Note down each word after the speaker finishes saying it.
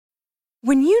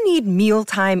When you need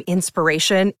mealtime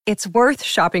inspiration, it's worth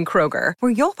shopping Kroger,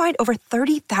 where you'll find over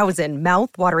 30,000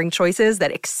 mouth-watering choices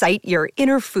that excite your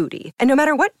inner foodie. And no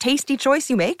matter what tasty choice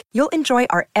you make, you'll enjoy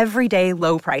our everyday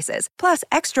low prices, plus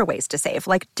extra ways to save,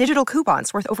 like digital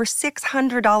coupons worth over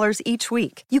 $600 each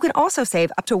week. You can also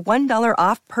save up to $1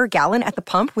 off per gallon at the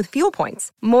pump with fuel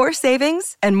points. More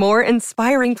savings and more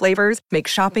inspiring flavors make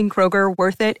shopping Kroger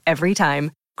worth it every time.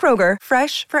 Kroger,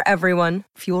 fresh for everyone.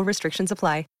 Fuel restrictions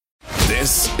apply.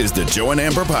 This is the Joe and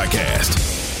Amber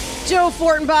Podcast. Joe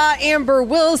Fortenbaugh, Amber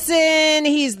Wilson.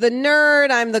 He's the nerd.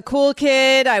 I'm the cool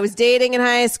kid. I was dating in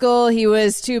high school. He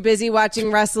was too busy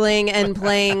watching wrestling and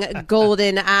playing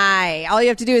GoldenEye. All you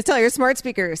have to do is tell your smart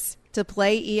speakers to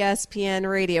play ESPN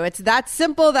Radio. It's that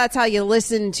simple. That's how you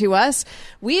listen to us.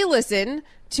 We listen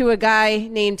to a guy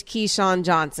named Keyshawn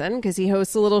Johnson because he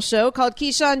hosts a little show called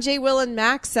Keyshawn, J. Will, and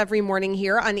Max every morning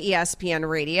here on ESPN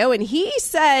Radio. And he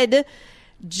said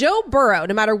Joe Burrow,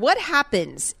 no matter what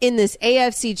happens in this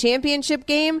AFC Championship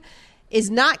game, is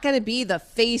not going to be the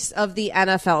face of the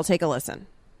NFL. Take a listen.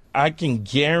 I can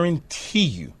guarantee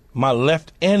you, my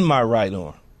left and my right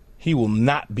arm, he will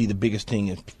not be the biggest thing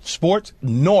in sports,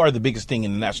 nor the biggest thing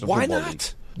in the National Football League. Why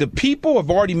not? The people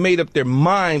have already made up their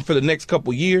mind for the next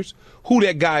couple years who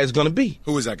that guy is going to be.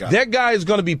 Who is that guy? That guy is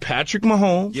going to be Patrick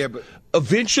Mahomes. Yeah, but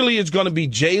eventually it's going to be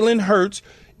Jalen Hurts.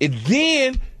 And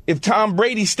then if Tom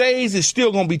Brady stays, it's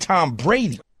still going to be Tom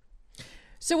Brady.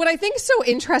 So what I think is so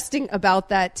interesting about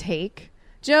that take,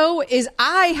 Joe, is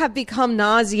I have become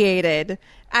nauseated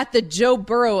at the Joe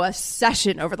Burrow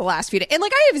session over the last few days. And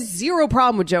I have zero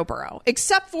problem with Joe Burrow,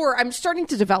 except for I'm starting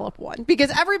to develop one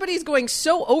because everybody's going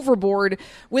so overboard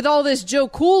with all this Joe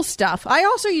Cool stuff. I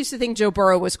also used to think Joe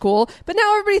Burrow was cool, but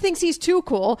now everybody thinks he's too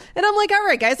cool. And I'm like, all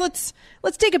right, guys, let's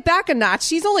take it back a notch.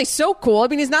 He's only so cool. I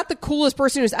mean, he's not the coolest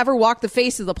person who's ever walked the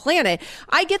face of the planet.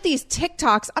 I get these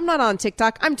TikToks. I'm not on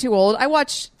TikTok. I'm too old. I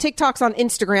watch TikToks on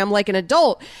Instagram like an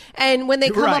adult. And when they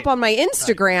come up on my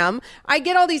Instagram, I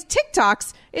get all these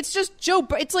TikToks. It's just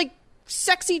it's like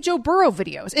sexy Joe Burrow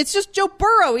videos. It's just Joe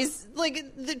Burrow. He's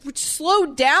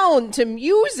slowed down to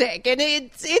music. And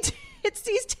it's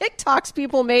these TikToks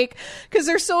people make because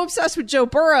they're so obsessed with Joe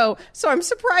Burrow. So I'm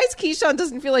surprised Keyshawn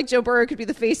doesn't feel like Joe Burrow could be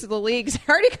the face of the league. I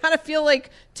already kind of feel like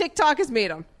TikTok has made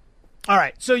him. All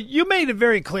right, so you made it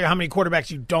very clear how many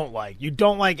quarterbacks you don't like. You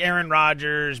don't like Aaron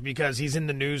Rodgers because he's in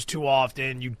the news too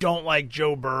often. You don't like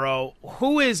Joe Burrow.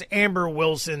 Who is Amber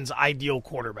Wilson's ideal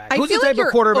quarterback? Who's the type of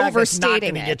quarterback that's not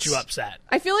going to get you upset?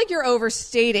 I feel like you're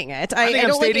overstating it. I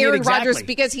don't like Aaron Rodgers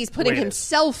because he's putting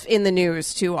himself in the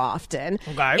news too often.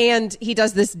 Okay. And he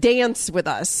does this dance with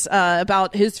us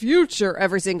about his future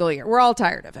every single year. We're all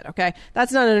tired of it, okay?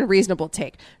 That's not an unreasonable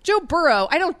take. Joe Burrow,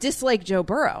 I don't dislike Joe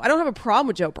Burrow. I don't have a problem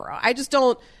with Joe Burrow. I just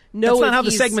don't know. That's not how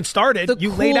the segment started.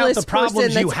 You laid out the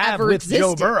problems you have with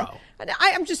Joe Burrow.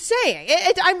 I'm just saying.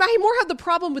 I more have the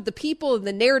problem with the people and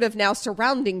the narrative now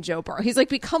surrounding Joe Burrow. He's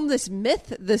become this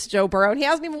myth, this Joe Burrow, and he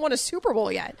hasn't even won a Super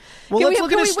Bowl yet. Well, can let's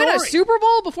look at his story. Win a Super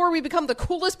Bowl before we become the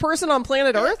coolest person on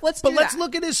planet Earth? Let's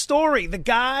look at his story. The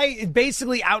guy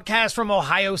basically outcast from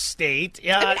Ohio State.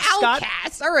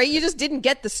 Outcast. All right, you just didn't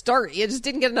get the start. You just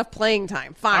didn't get enough playing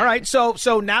time. Fine. All right,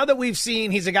 so now that we've seen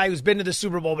he's a guy who's been to the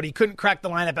Super Bowl, but he couldn't crack the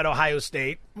lineup at Ohio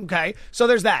State. Okay, so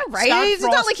there's that. All right, it's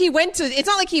not like he went to. It's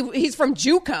not like he's from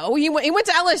JUCO. He went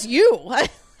to LSU.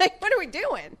 What are we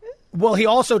doing? Well, he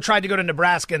also tried to go to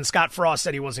Nebraska, and Scott Frost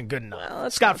said he wasn't good enough.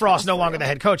 Well, Scott Frost no longer the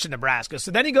head coach in Nebraska.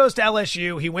 So then he goes to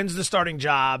LSU. He wins the starting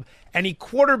job, and he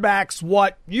quarterbacks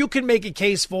what you can make a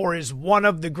case for is one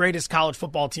of the greatest college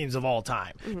football teams of all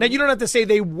time. Mm-hmm. Now, you don't have to say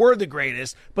they were the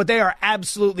greatest, but they are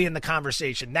absolutely in the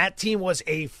conversation. That team was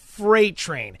a freight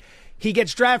train. He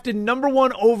gets drafted number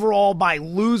 1 overall by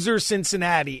loser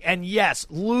Cincinnati. And yes,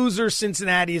 loser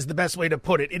Cincinnati is the best way to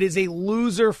put it. It is a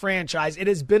loser franchise. It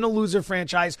has been a loser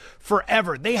franchise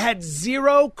forever. They had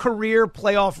 0 career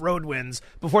playoff road wins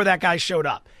before that guy showed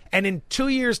up. And in 2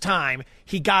 years' time,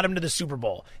 he got him to the Super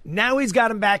Bowl. Now he's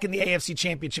got him back in the AFC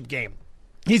Championship game.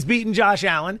 He's beaten Josh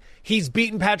Allen. He's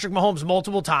beaten Patrick Mahomes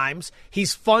multiple times.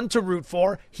 He's fun to root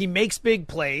for. He makes big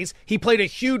plays. He played a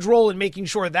huge role in making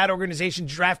sure that organization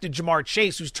drafted Jamar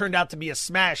Chase, who's turned out to be a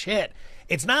smash hit.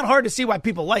 It's not hard to see why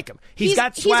people like him. He's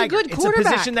got swagger. He's a good quarterback. It's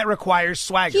a position that requires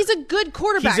swagger. He's a good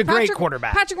quarterback. He's a great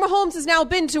quarterback. Patrick Mahomes has now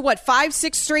been to,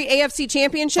 5-6 straight AFC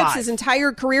championships? 5. His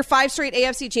entire career, 5 straight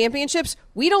AFC championships.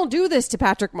 We don't do this to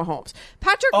Patrick Mahomes.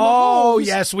 Patrick Mahomes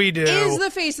yes, we do. Is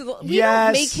the face of the... We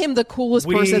don't make him the coolest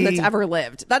person that's ever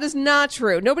lived. That is not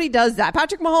true. Nobody does that.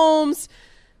 Patrick Mahomes,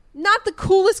 not the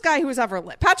coolest guy who's ever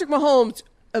lived. Patrick Mahomes,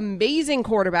 amazing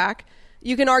quarterback.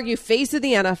 You can argue face of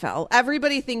the NFL.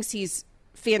 Everybody thinks he's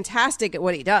fantastic at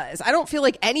what he does. I don't feel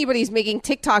like anybody's making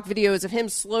TikTok videos of him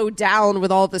slowed down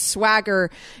with all the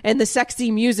swagger and the sexy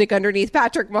music underneath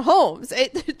Patrick Mahomes.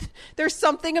 There's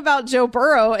something about Joe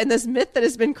Burrow and this myth that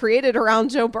has been created around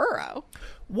Joe Burrow.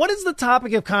 What is the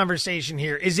topic of conversation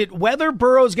here? Is it whether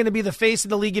Burrow's going to be the face of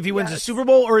the league if he wins the Super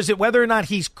Bowl, or is it whether or not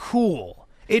he's cool?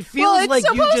 It feels like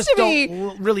you just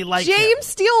don't really like him. James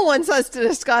Steele wants us to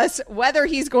discuss whether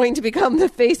he's going to become the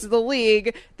face of the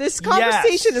league. This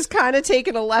conversation has kind of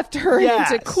taken a left turn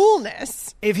into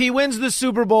coolness. If he wins the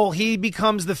Super Bowl, he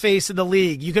becomes the face of the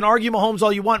league. You can argue Mahomes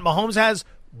all you want. Mahomes has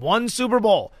one Super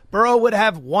Bowl. Burrow would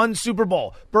have one Super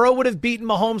Bowl. Burrow would have beaten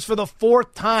Mahomes for the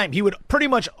 4th time. He would pretty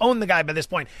much own the guy by this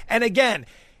point. And again,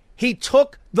 he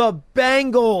took the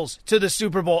Bengals to the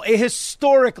Super Bowl, a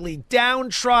historically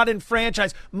downtrodden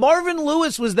franchise. Marvin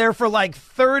Lewis was there for like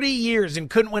 30 years and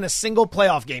couldn't win a single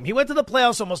playoff game. He went to the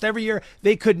playoffs almost every year.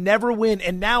 They could never win,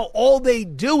 and now all they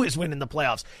do is win in the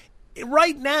playoffs.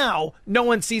 Right now, no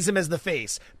one sees him as the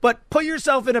face. But put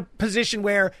yourself in a position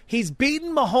where he's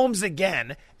beaten Mahomes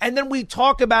again, and then we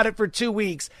talk about it for 2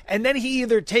 weeks, and then he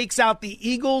either takes out the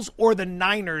Eagles or the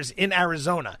Niners in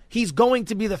Arizona. He's going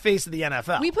to be the face of the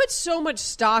NFL. We put so much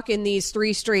stock in these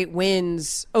 3 straight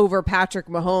wins over Patrick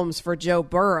Mahomes for Joe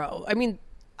Burrow. I mean,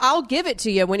 I'll give it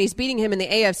to you when he's beating him in the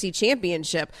AFC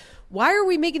Championship. Why are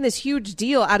we making this huge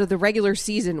deal out of the regular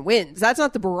season wins? That's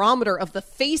not the barometer of the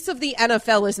face of the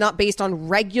NFL is not based on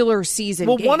regular season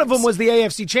games. One of them was the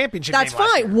AFC Championship That's game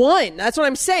last fine. year. One. That's what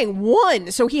I'm saying. One.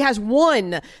 So he has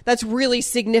one that's really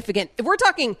significant. If we're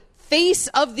talking face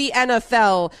of the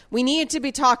NFL, we need to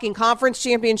be talking conference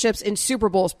championships and Super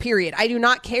Bowls, period. I do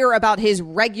not care about his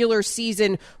regular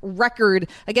season record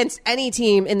against any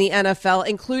team in the NFL,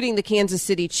 including the Kansas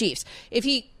City Chiefs. If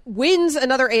he wins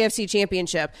another AFC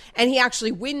championship and he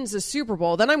actually wins a Super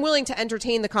Bowl, then I'm willing to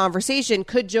entertain the conversation.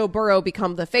 Could Joe Burrow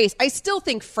become the face? I still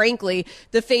think, frankly,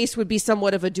 the face would be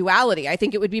somewhat of a duality. I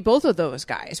think it would be both of those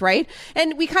guys, right?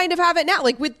 And we kind of have it now,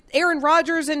 like with Aaron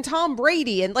Rodgers and Tom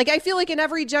Brady. And like, I feel like in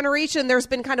every generation, there's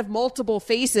been kind of multiple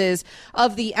faces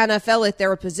of the NFL at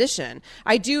their position.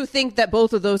 I do think that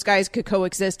both of those guys could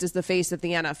coexist as the face of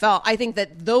the NFL. I think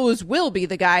that those will be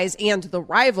the guys, and the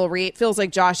rivalry, it feels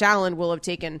like Josh Allen will have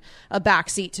taken a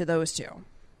backseat to those two.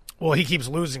 Well, he keeps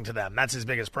losing to them. That's his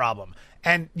biggest problem.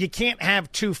 And you can't have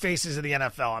 2 faces of the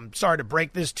NFL. I'm sorry to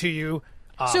break this to you.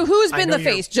 So who's been the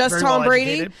face? Just Tom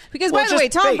Brady? Because, by the way,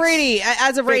 Tom Brady,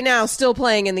 as of right now, still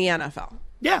playing in the NFL.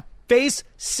 Yeah. Face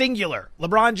singular.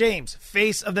 LeBron James,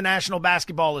 face of the National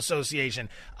Basketball Association.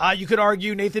 You could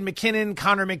argue Nathan McKinnon,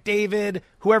 Connor McDavid,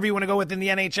 whoever you want to go with in the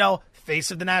NHL,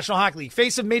 face of the National Hockey League.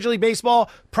 Face of Major League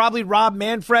Baseball, probably Rob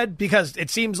Manfred, because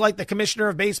it seems like the commissioner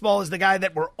of baseball is the guy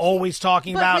that we're always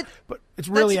talking about. But it's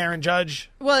really Aaron Judge.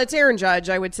 Well, it's Aaron Judge,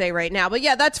 I would say right now. But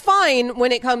yeah, that's fine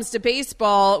when it comes to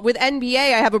baseball. With NBA,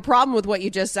 I have a problem with what you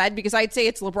just said, because I'd say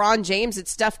it's LeBron James,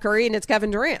 it's Steph Curry, and it's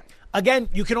Kevin Durant. Again,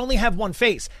 you can only have one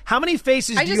face. How many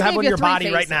faces do you have on your body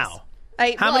right now?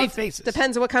 How many faces?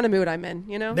 Depends on what kind of mood I'm in,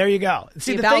 you know? There you go.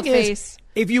 See, the thing is,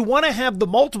 if you want to have the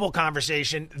multiple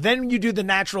conversation, then you do the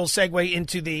natural segue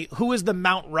into the who is the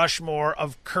Mount Rushmore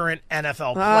of current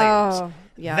NFL players. Oh,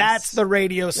 yes. That's the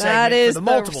radio segment that is for the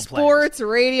multiple the sports players.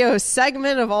 Radio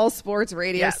segment of all sports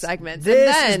radio segments.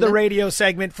 This is the radio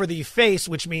segment for the face,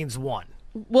 which means one.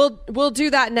 We'll do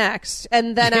that next,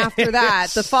 and then after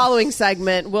that, the following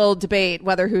segment, we'll debate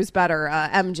whether who's better,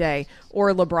 MJ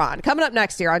or LeBron. Coming up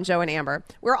next here on Joe and Amber,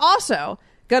 we're also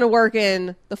going to work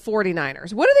in the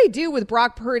 49ers. What do they do with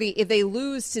Brock Purdy if they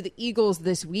lose to the Eagles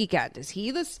this weekend? Is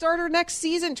he the starter next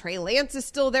season? Trey Lance is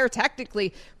still there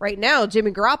technically. Right now,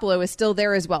 Jimmy Garoppolo is still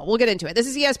there as well. We'll get into it. This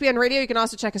is ESPN Radio. You can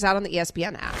also check us out on the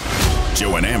ESPN app.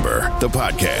 Joe and Amber, the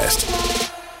podcast.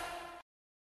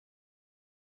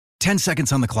 10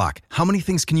 seconds on the clock. How many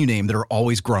things can you name that are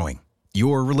always growing?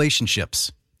 Your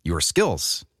relationships, your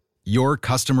skills, your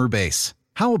customer base.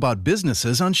 How about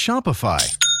businesses on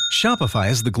Shopify? Shopify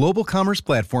is the global commerce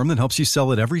platform that helps you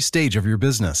sell at every stage of your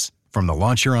business. From the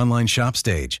launch your online shop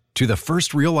stage, to the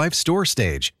first real-life store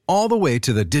stage, all the way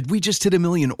to the did we just hit a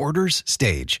million orders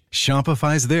stage.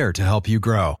 Shopify's there to help you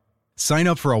grow. Sign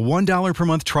up for a $1 per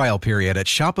month trial period at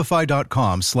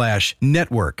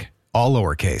shopify.com/network, all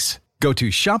lowercase. Go to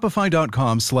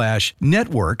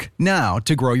shopify.com/network now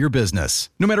to grow your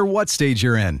business, no matter what stage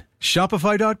you're in.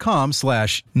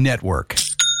 Shopify.com/network.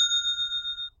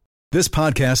 This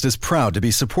podcast is proud to be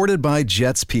supported by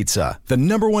Jets Pizza, the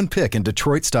 #1 pick in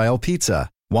Detroit-style pizza.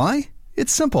 Why?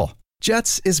 It's simple.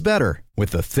 Jets is better.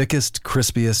 With the thickest,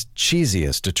 crispiest,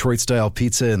 cheesiest Detroit-style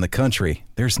pizza in the country,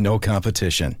 there's no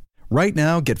competition. Right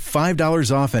now, get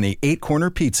 $5 off any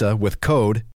 8-corner pizza with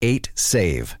code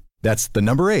 8SAVE. That's the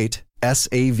number 8,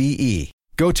 S-A-V-E.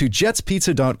 Go to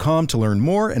jetspizza.com to learn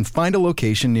more and find a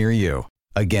location near you.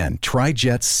 Again, try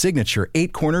Jet's signature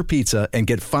 8-corner pizza and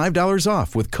get $5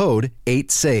 off with code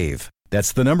 8SAVE.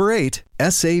 That's the number 8,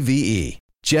 S-A-V-E.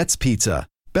 Jet's Pizza.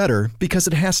 Better because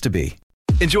it has to be.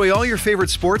 Enjoy all your favorite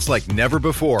sports like never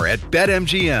before at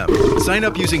BetMGM. Sign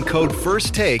up using code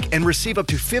FIRSTTAKE and receive up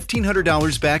to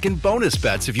 $1,500 back in bonus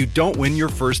bets if you don't win your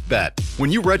first bet.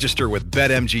 When you register with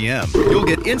BetMGM, you'll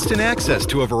get instant access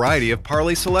to a variety of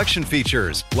parlay selection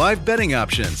features, live betting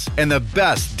options, and the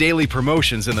best daily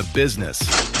promotions in the business.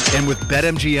 And with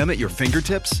BetMGM at your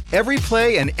fingertips, every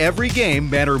play and every game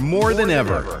matter more than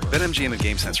ever. BetMGM and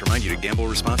GameSense remind you to gamble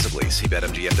responsibly. See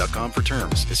BetMGM.com for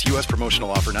terms. This U.S. promotional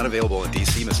offer not available in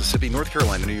D.C., Mississippi, North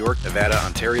Carolina, New York, Nevada,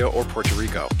 Ontario, or Puerto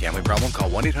Rico. Gambling problem? Call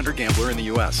 1-800-GAMBLER in the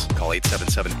U.S. Call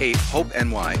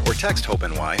 877-8-HOPE-NY or text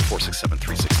HOPE-NY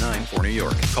 467-369 for New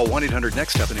York. Call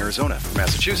 1-800-NEXT-STEP in Arizona. For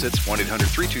Massachusetts,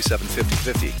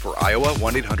 1-800-327-5050. For Iowa,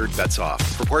 1-800-BETS-OFF.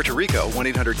 For Puerto Rico,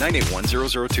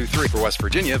 1-800-981-0023. For West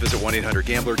Virginia, visit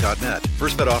 1-800-GAMBLER.net.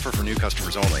 First bet offer for new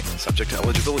customers only. Subject to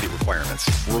eligibility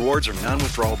requirements. Rewards are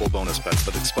non-withdrawable bonus bets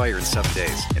that expire in 7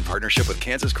 days. In partnership with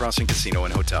Kansas Crossing Casino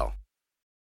and Hotel.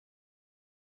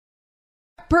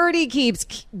 Purdy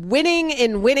keeps winning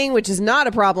and winning, which is not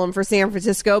a problem for San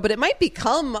Francisco, but it might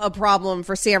become a problem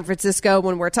for San Francisco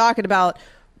when we're talking about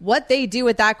what they do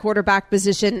at that quarterback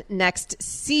position next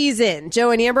season. Joe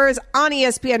and Amber is on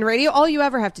ESPN Radio. All you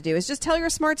ever have to do is just tell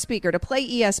your smart speaker to play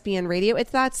ESPN Radio.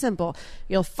 It's that simple.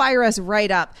 You'll fire us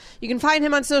right up. You can find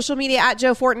him on social media at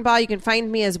Joe Fortenbaugh. You can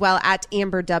find me as well at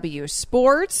Amber W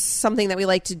Sports. Something that we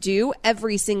like to do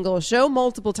every single show,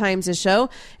 multiple times a show,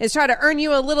 is try to earn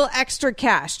you a little extra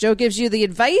cash. Joe gives you the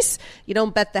advice. You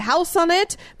don't bet the house on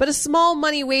it, but a small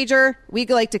money wager. We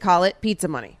like to call it pizza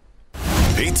money.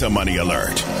 Pizza money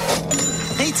alert.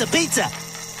 Pizza, pizza.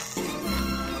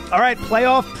 All right,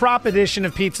 playoff prop edition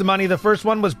of Pizza Money. The first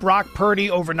one was Brock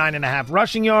Purdy over 9.5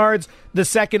 rushing yards. The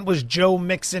second was Joe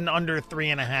Mixon under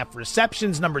 3.5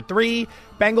 receptions. Number 3,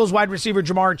 Bengals wide receiver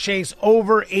Jamar Chase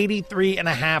over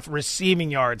 83.5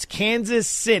 receiving yards. Kansas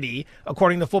City,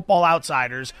 according to Football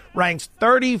Outsiders, ranks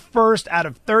 31st out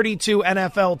of 32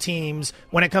 NFL teams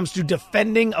when it comes to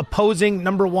defending opposing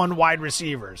number 1 wide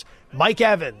receivers. Mike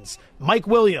Evans, Mike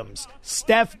Williams,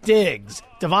 Steph Diggs,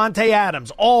 Devontae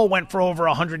Adams all went for over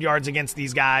 100 yards against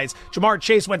these guys. Jamar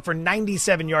Chase went for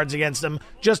 97 yards against them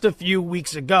just a few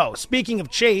weeks ago. Speaking of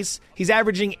Chase, he's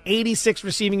averaging 86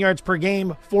 receiving yards per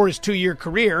game for his 2-year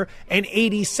career and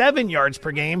 87 yards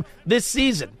per game this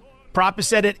season. Prop is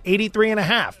set at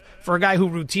 83.5. For a guy who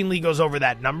routinely goes over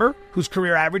that number, whose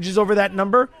career average is over that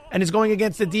number, and is going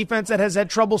against a defense that has had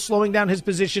trouble slowing down his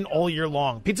position all year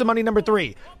long. Pizza Money number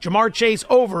 3, Jamar Chase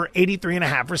over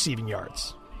 83.5 receiving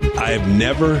yards. I have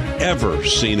never, ever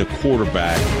seen a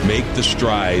quarterback make the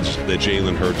strides that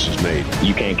Jalen Hurts has made.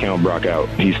 You can't count Brock out.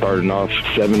 He's starting off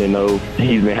 7-0.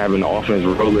 He's been having the offense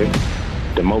rolling.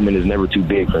 The moment is never too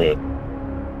big for him.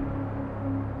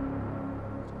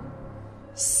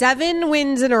 7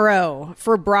 wins in a row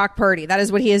for Brock Purdy. That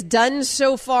is what he has done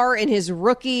so far in his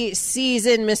rookie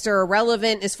season. Mr.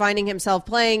 Irrelevant is finding himself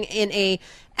playing in a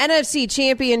NFC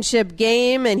Championship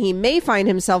game, and he may find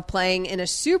himself playing in a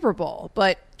Super Bowl.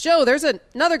 But, Joe, there's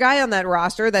another guy on that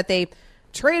roster that they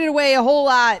traded away a whole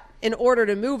lot in order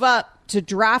to move up to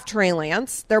draft Trey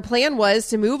Lance. Their plan was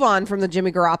to move on from the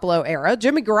Jimmy Garoppolo era.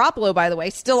 Jimmy Garoppolo, by the way,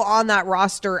 still on that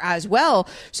roster as well.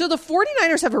 So the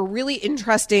 49ers have a really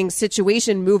interesting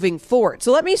situation moving forward.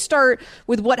 So let me start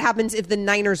with what happens if the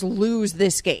Niners lose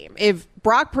this game. If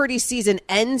Brock Purdy's season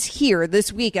ends here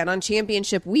this weekend on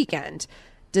championship weekend,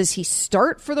 does he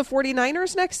start for the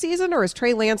 49ers next season, or is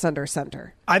Trey Lance under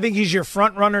center? I think he's your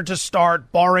front runner to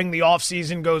start, barring the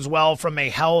offseason goes well from a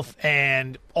health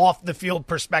and off-the-field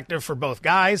perspective for both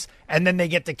guys, and then they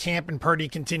get to camp and Purdy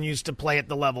continues to play at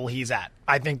the level he's at.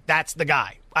 I think that's the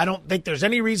guy. I don't think there's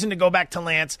any reason to go back to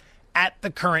Lance at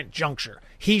the current juncture.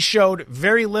 He showed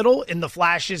very little in the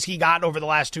flashes he got over the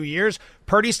last 2 years.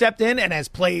 Purdy stepped in and has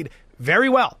played very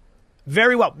well.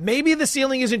 Very well. Maybe the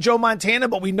ceiling isn't Joe Montana,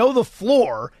 but we know the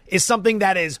floor is something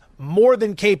that is more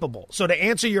than capable. So to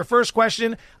answer your first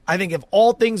question, I think if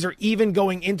all things are even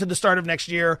going into the start of next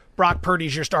year, Brock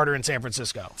Purdy's your starter in San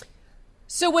Francisco.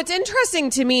 So what's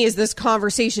interesting to me is this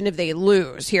conversation if they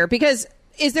lose here, because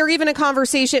is there even a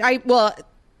conversation?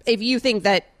 If you think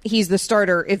that he's the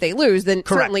starter if they lose, then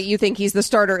Correct. Certainly you think he's the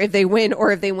starter if they win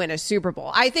or if they win a Super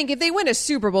Bowl. I think if they win a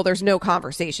Super Bowl, there's no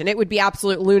conversation. It would be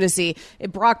absolute lunacy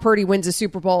if Brock Purdy wins a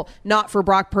Super Bowl, not for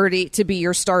Brock Purdy to be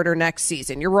your starter next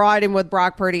season. You're riding with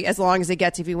Brock Purdy as long as it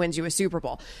gets if he wins you a Super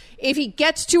Bowl. If he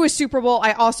gets to a Super Bowl,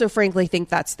 I also frankly think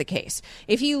that's the case.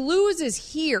 If he loses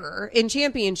here in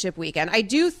championship weekend, I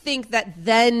do think that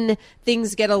then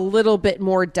things get a little bit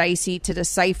more dicey to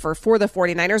decipher for the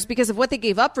 49ers because of what they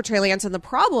gave up for Trey Lance. And the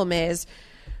problem is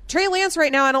Trey Lance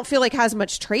right now, I don't feel like has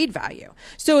much trade value.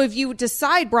 So if you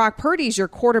decide Brock Purdy's your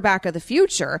quarterback of the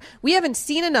future, we haven't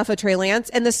seen enough of Trey Lance.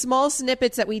 And the small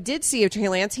snippets that we did see of Trey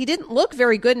Lance, he didn't look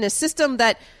very good in a system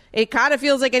that it kind of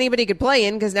feels like anybody could play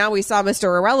in because now we saw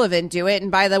Mr. Irrelevant do it.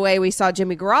 And by the way, we saw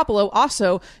Jimmy Garoppolo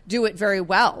also do it very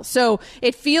well. So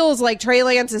it feels like Trey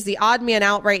Lance is the odd man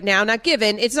out right now. Not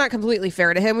given, it's not completely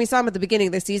fair to him. We saw him at the beginning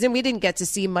of the season. We didn't get to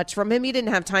see much from him. He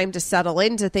didn't have time to settle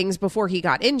into things before he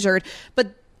got injured.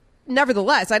 But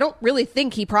nevertheless, I don't really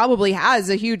think he probably has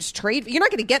a huge trade. You're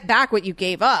not going to get back what you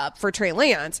gave up for Trey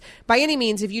Lance by any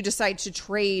means if you decide to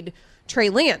trade Trey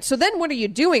Lance. So then what are you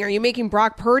doing? Are you making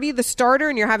Brock Purdy the starter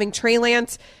and you're having Trey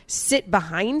Lance sit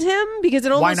behind him? Because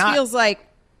it almost feels like,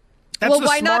 That's well,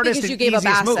 why not? Because you gave up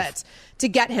assets to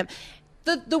get him.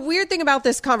 The weird thing about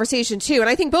this conversation too, and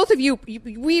I think both of you,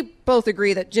 we both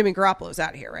agree that Jimmy Garoppolo's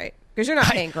out of here, right? Because you're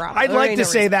not paying Garoppolo. I'd like to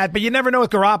say that, but you never know with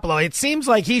Garoppolo. It seems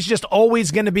like he's just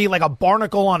always going to be like a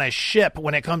barnacle on a ship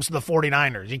when it comes to the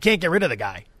 49ers. You can't get rid of the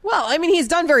guy. Well, I mean, he's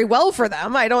done very well for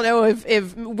them. I don't know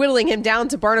if whittling him down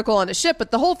to barnacle on a ship,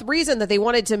 but the whole reason that they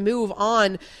wanted to move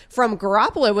on from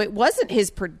Garoppolo, it wasn't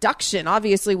his production.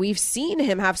 Obviously, we've seen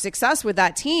him have success with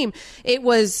that team. It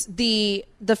was the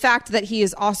fact that he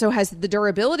also has the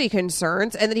durability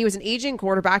concerns and that he was an aging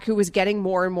quarterback who was getting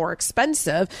more and more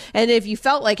expensive. And if you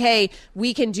felt like, hey,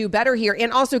 we can do better here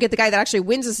and also get the guy that actually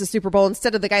wins us the Super Bowl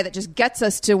instead of the guy that just gets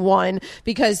us to one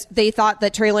because they thought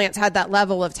that Trey Lance had that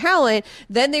level of talent,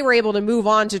 then they were able to move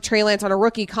on to Trey Lance on a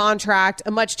rookie contract,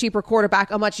 a much cheaper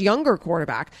quarterback, a much younger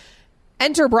quarterback.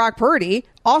 Enter Brock Purdy,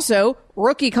 also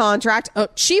rookie contract, a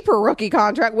cheaper rookie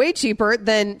contract, way cheaper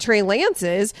than Trey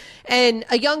Lance's, and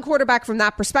a young quarterback from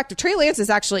that perspective. Trey Lance is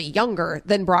actually younger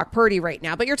than Brock Purdy right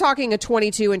now, but you're talking a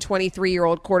 22 and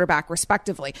 23-year-old quarterback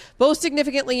respectively. Both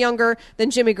significantly younger than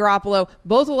Jimmy Garoppolo,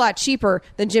 both a lot cheaper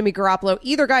than Jimmy Garoppolo.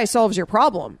 Either guy solves your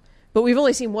problem, but we've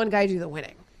only seen one guy do the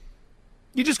winning.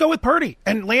 You just go with Purdy,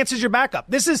 and Lance is your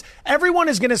backup. Everyone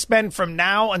is going to spend from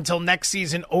now until next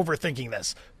season overthinking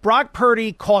this. Brock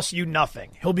Purdy costs you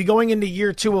nothing. He'll be going into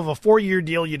year 2 of a 4-year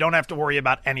deal. You don't have to worry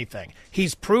about anything.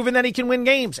 He's proven that he can win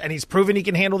games, and he's proven he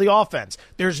can handle the offense.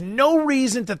 There's no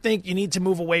reason to think you need to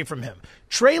move away from him.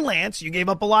 Trey Lance, you gave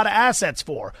up a lot of assets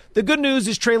for. The good news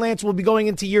is Trey Lance will be going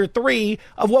into year 3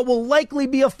 of what will likely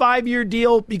be a 5-year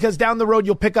deal because down the road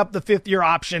you'll pick up the 5th-year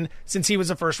option since he was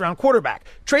a first-round quarterback.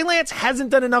 Trey Lance hasn't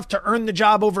done enough to earn the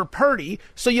job over Purdy,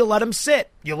 so you let him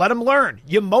sit. You let him learn.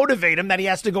 You motivate him that he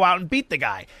has to go out and beat the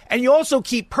guy. And you also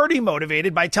keep Purdy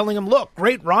motivated by telling him, look,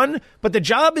 great run, but the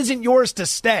job isn't yours to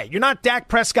stay. You're not Dak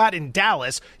Prescott in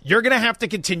Dallas. You're going to have to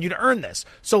continue to earn this.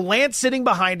 So Lance sitting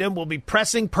behind him will be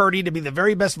pressing Purdy to be the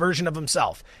very best version of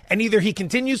himself. And either he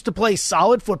continues to play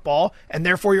solid football and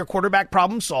therefore your quarterback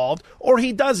problem solved, or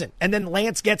he doesn't. And then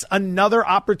Lance gets another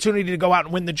opportunity to go out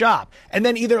and win the job. And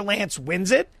then either Lance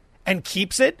wins it and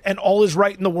keeps it and all is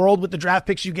right in the world with the draft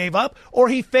picks you gave up, or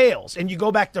he fails and you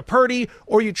go back to Purdy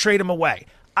or you trade him away.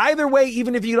 Either way,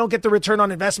 even if you don't get the return on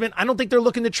investment, I don't think they're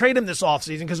looking to trade him this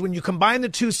offseason because when you combine the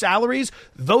 2 salaries,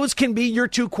 those can be your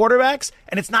 2 quarterbacks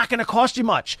and it's not going to cost you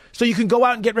much. So you can go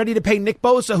out and get ready to pay Nick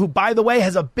Bosa, who, by the way,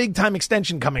 has a big-time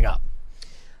extension coming up.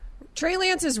 Trey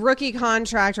Lance's rookie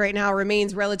contract right now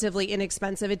remains relatively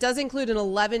inexpensive. It does include an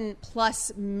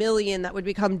 $11+ million that would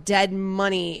become dead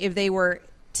money if they were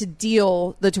to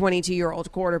deal the 22-year-old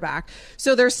quarterback.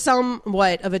 So there's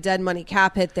somewhat of a dead money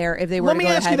cap hit there if they were to go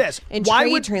ahead. Let me ask you this. Why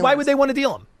would they want to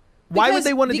deal him? Why would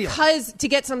they want to deal him? Because to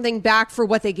get something back for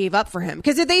what they gave up for him.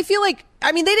 Because if they feel like,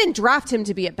 I mean, they didn't draft him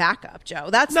to be a backup, Joe.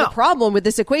 That's the problem with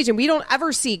this equation. We don't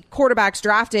ever see quarterbacks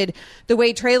drafted the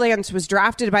way Trey Lance was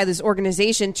drafted by this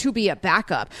organization to be a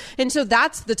backup. And so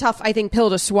that's the tough, I think,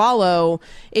 pill to swallow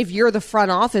if you're the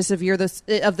front office, if you're the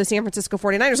San Francisco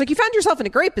 49ers. Like, you found yourself in a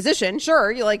great position.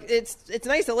 Sure, you're like, it's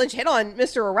nice that Lynch hit on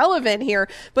Mr. Irrelevant here.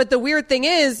 But the weird thing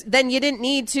is, then you didn't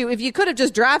need to, if you could have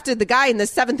just drafted the guy in the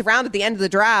 7th round at the end of the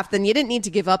draft, then you didn't need to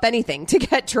give up anything to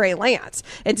get Trey Lance.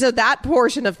 And so that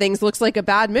portion of things looks like a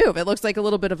bad move. It looks like a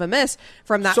little bit of a miss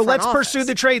from that. So let's office. pursue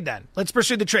the trade then. Let's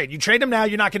pursue the trade. You trade him now,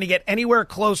 you're not going to get anywhere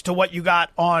close to what you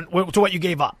got to what you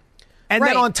gave up. And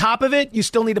then on top of it, you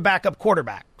still need a backup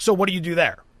quarterback. So what do you do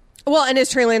there? Well, and is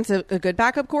Trey Lance a good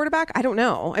backup quarterback? I don't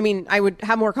know. I mean, I would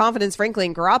have more confidence, frankly,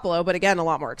 in Garoppolo, but again, a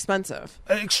lot more expensive.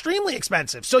 Extremely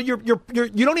expensive. So you don't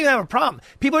even have a problem.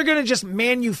 People are going to just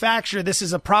manufacture this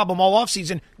is a problem all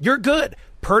offseason. You're good.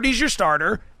 Purdy's your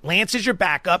starter. Lance is your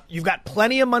backup. You've got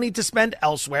plenty of money to spend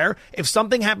elsewhere. If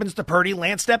something happens to Purdy,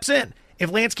 Lance steps in.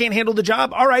 If Lance can't handle the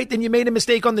job, all right, then you made a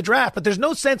mistake on the draft. But there's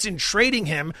no sense in trading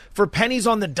him for pennies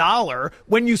on the dollar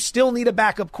when you still need a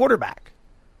backup quarterback.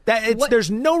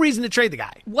 There's no reason to trade the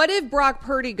guy. What if Brock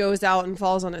Purdy goes out and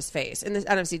falls on his face in this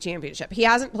NFC Championship? He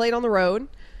hasn't played on the road.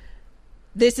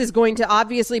 This is going to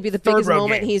obviously be the biggest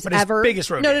moment he's ever. Biggest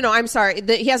road No, I'm sorry.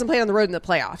 He hasn't played on the road in the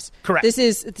playoffs. Correct.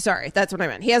 That's what I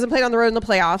meant. He hasn't played on the road in the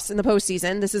playoffs in the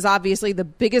postseason. This is obviously the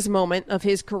biggest moment of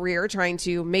his career, trying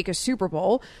to make a Super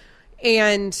Bowl.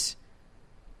 And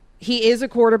he is a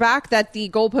quarterback that the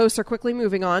goalposts are quickly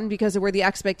moving on because of where the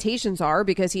expectations are,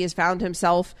 because he has found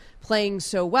himself playing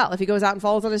so well. If he goes out and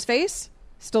falls on his face,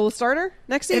 still a starter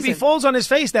next season. If he falls on his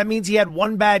face, that means he had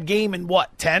one bad game in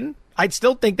 10? I'd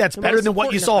still think that's better than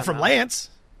what you saw from Lance.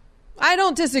 I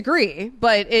don't disagree,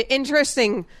 but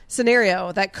interesting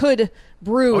scenario that could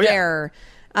brew there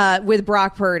with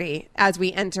Brock Purdy as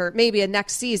we enter maybe a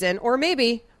next season, or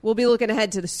maybe we'll be looking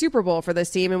ahead to the Super Bowl for this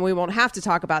team, and we won't have to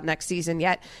talk about next season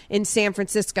yet in San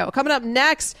Francisco. Coming up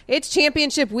next, it's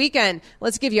championship weekend.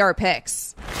 Let's give you our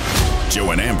picks.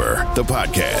 Joe and Amber, the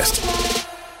podcast.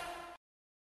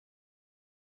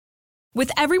 With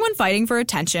everyone fighting for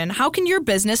attention, how can your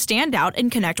business stand out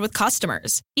and connect with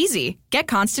customers? Easy. Get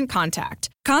Constant Contact.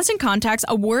 Constant Contact's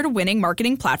award-winning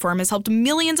marketing platform has helped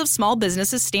millions of small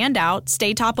businesses stand out,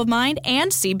 stay top of mind,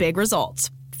 and see big results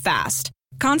fast.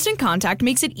 Constant Contact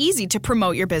makes it easy to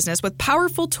promote your business with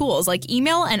powerful tools like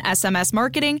email and SMS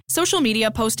marketing, social media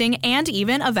posting, and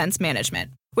even events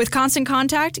management. With Constant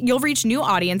Contact, you'll reach new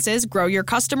audiences, grow your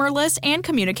customer list, and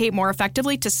communicate more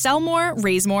effectively to sell more,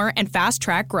 raise more, and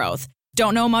fast-track growth.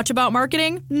 Don't know much about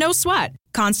marketing? No sweat.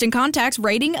 Constant Contact's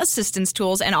writing assistance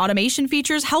tools and automation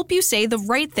features help you say the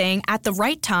right thing at the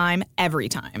right time, every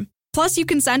time. Plus, you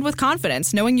can send with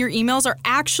confidence, knowing your emails are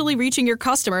actually reaching your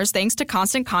customers thanks to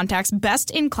Constant Contact's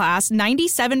best-in-class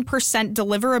 97%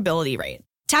 deliverability rate.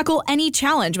 Tackle any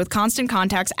challenge with Constant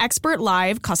Contact's expert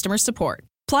live customer support.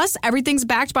 Plus, everything's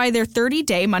backed by their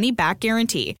 30-day money-back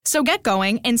guarantee. So get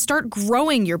going and start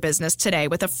growing your business today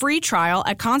with a free trial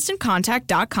at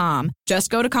ConstantContact.com. Just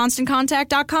go to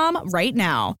ConstantContact.com right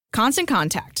now. Constant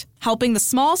Contact, helping the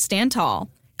small stand tall.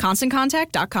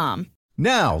 ConstantContact.com.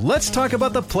 Now, let's talk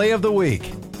about the play of the week.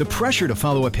 The pressure to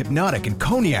follow up Hypnotic and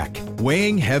Cognac,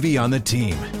 weighing heavy on the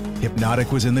team.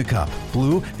 Hypnotic was in the cup,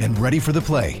 blue, and ready for the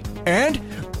play. And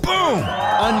boom!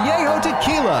 Añejo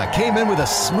Tequila came in with a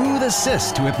smooth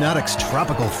assist to Hypnotic's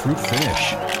tropical fruit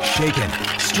finish. Shaken,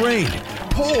 strained,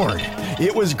 poured.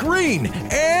 It was green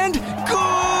and good!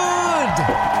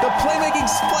 The playmaking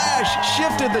splash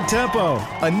shifted the tempo.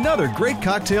 Another great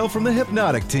cocktail from the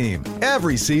Hypnotic team.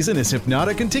 Every season is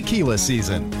Hypnotic and Tequila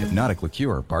season. Hypnotic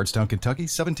Liqueur, Bardstown, Kentucky,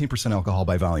 17% alcohol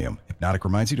by volume. Hypnotic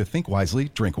reminds you to think wisely,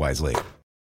 drink wisely.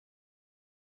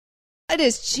 It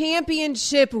is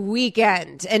championship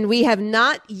weekend, and we have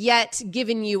not yet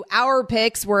given you our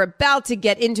picks. We're about to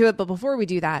get into it, but before we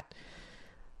do that,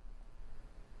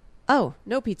 oh,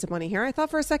 no pizza money here. I thought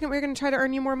for a second we were going to try to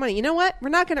earn you more money. You know what? We're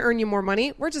not going to earn you more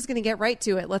money. We're just going to get right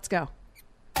to it. Let's go.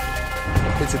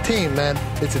 It's a team, man.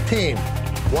 It's a team.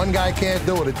 One guy can't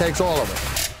do it. It takes all of it.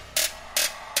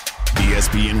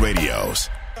 ESPN Radio's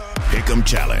Pick'em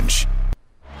Challenge.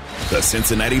 The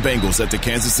Cincinnati Bengals at the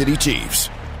Kansas City Chiefs.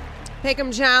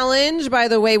 Pick'em Challenge. By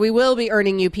the way, we will be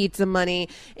earning you pizza money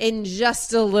in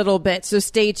just a little bit, so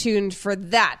stay tuned for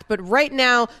that. But right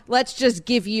now, let's just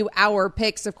give you our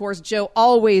picks. Of course, Joe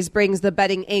always brings the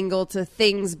betting angle to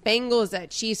things. Bengals at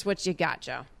Chiefs. What you got,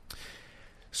 Joe?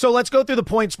 So let's go through the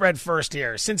point spread first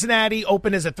here. Cincinnati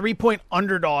opened as a 3-point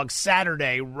underdog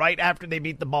Saturday right after they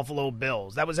beat the Buffalo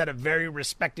Bills. That was at a very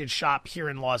respected shop here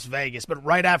in Las Vegas. But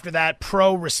right after that,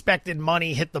 respected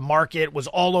money hit the market, was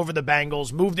all over the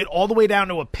Bengals, moved it all the way down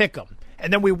to a pick'em.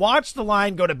 And then we watched the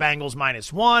line go to Bengals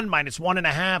 -1,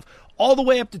 -1.5, all the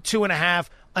way up to 2.5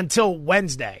 until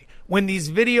Wednesday, when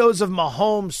these videos of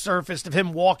Mahomes surfaced of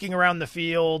him walking around the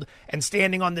field and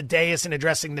standing on the dais and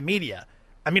addressing the media.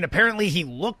 I mean, apparently he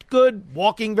looked good,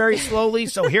 walking very slowly.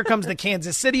 So here comes the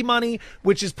Kansas City money,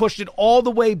 which has pushed it all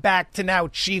the way back to now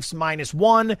Chiefs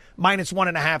 -1,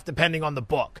 -1.5, depending on the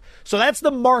book. So that's the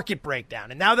market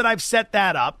breakdown. And now that I've set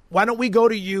that up, why don't we go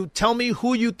to you? Tell me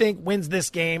who you think wins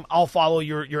this game. I'll follow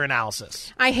your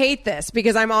analysis. I hate this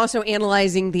because I'm also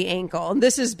analyzing the ankle. And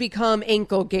this has become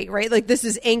ankle gate, right? Like this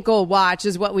is ankle watch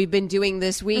is what we've been doing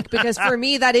this week. Because for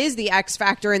me, that is the X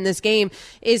factor in this game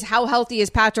is how healthy is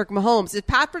Patrick Mahomes. If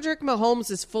Patrick Mahomes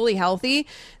is fully healthy,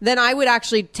 then I would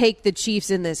actually take the Chiefs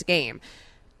in this game.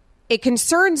 It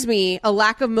concerns me a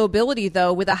lack of mobility,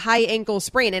 though, with a high ankle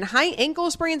sprain. And high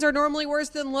ankle sprains are normally worse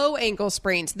than low ankle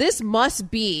sprains. This must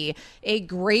be a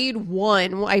grade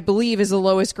 1, I believe is the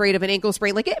lowest grade of an ankle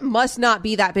sprain. Like, it must not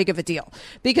be that big of a deal.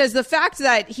 Because the fact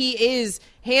that he is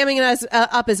hamming us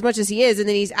up as much as he is, and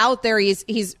then he's out there, he's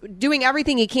doing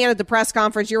everything he can at the press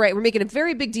conference. You're right. We're making a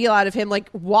very big deal out of him, like,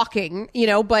 walking,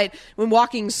 but when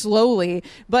walking slowly.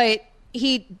 But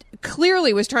he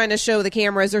clearly was trying to show the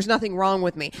cameras there's nothing wrong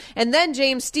with me. And then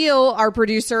James Steele, our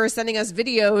producer, is sending us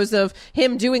videos of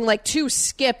him doing like 2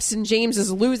 skips, and James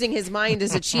is losing his mind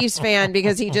as a Chiefs fan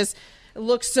because he just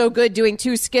looks so good doing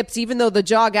 2 skips, even though the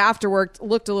jog afterward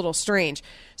looked a little strange.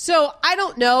 So I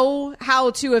don't know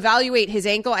how to evaluate his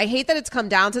ankle. I hate that it's come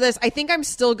down to this. I think I'm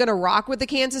still going to rock with the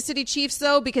Kansas City Chiefs,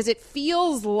 though, because it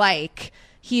feels like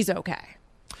he's okay.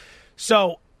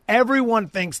 So everyone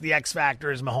thinks the X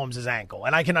factor is Mahomes' ankle,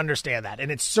 and I can understand that,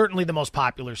 and it's certainly the most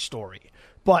popular story.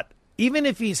 But even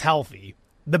if he's healthy,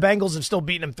 the Bengals have still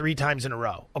beaten him 3 times in a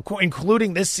row,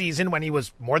 including this season when he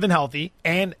was more than healthy,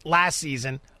 and last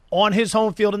season on his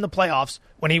home field in the playoffs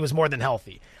when he was more than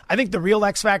healthy. I think the real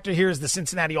X factor here is the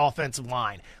Cincinnati offensive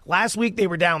line. Last week, they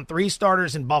were down 3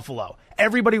 starters in Buffalo.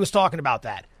 Everybody was talking about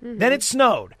that. Mm-hmm. Then it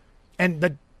snowed, and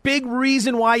the big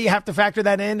reason why you have to factor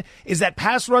that in is that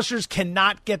pass rushers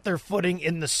cannot get their footing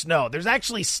in the snow. There's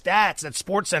actually stats that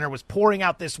SportsCenter was pouring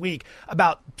out this week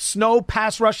about snow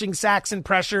pass rushing sacks and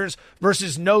pressures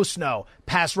versus no snow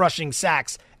pass rushing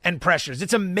sacks and pressures.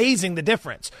 It's amazing the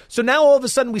difference. So now all of a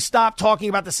sudden we stop talking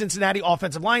about the Cincinnati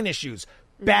offensive line issues.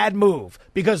 Bad move,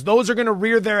 because those are going to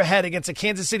rear their head against a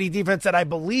Kansas City defense that I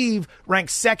believe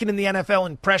ranks 2nd in the NFL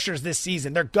in pressures this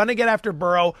season. They're going to get after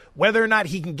Burrow. Whether or not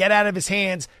he can get out of his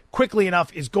hands quickly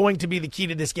enough is going to be the key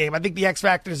to this game. I think the X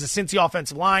factor is the Cincy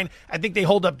offensive line. I think they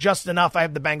hold up just enough. I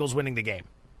have the Bengals winning the game.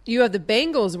 You have the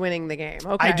Bengals winning the game.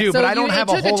 Okay. I do, but I don't have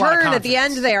a whole lot of confidence. It took a turn at the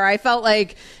end there. I felt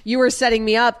like you were setting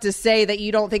me up to say that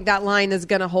you don't think that line is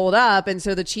going to hold up, and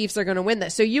so the Chiefs are going to win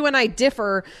this. So you and I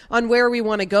differ on where we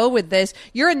want to go with this.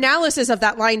 Your analysis of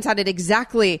that line sounded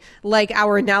exactly like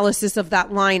our analysis of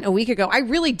that line a week ago. I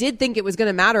really did think it was going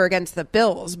to matter against the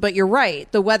Bills, but you're right.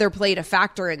 The weather played a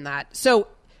factor in that. So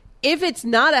if it's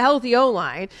not a healthy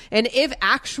O-line, and if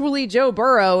actually Joe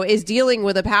Burrow is dealing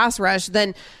with a pass rush,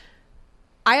 then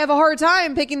I have a hard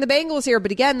time picking the Bengals here.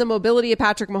 But again, the mobility of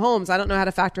Patrick Mahomes, I don't know how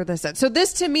to factor this in. So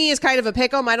this to me is kind of a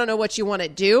pick-em. I don't know what you want to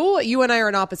do. You and I are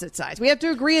on opposite sides. We have to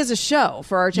agree as a show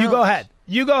for our challenge.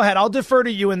 You go ahead. I'll defer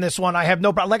to you in this one. I have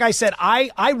no problem. Like I said,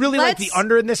 I really like the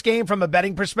under in this game from a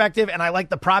betting perspective, and I like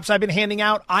the props I've been handing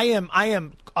out. I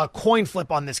am a coin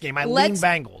flip on this game. I lean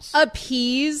Bengals.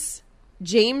 Appease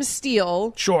James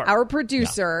Steele, our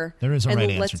producer. Yeah, there is a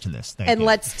right answer to this.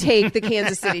 Let's take the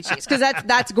Kansas City Chiefs, because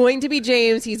that's going to be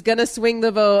James. He's going to swing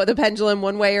the pendulum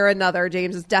one way or another.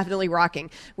 James is definitely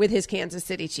rocking with his Kansas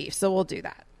City Chiefs, so we'll do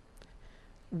that.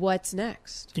 What's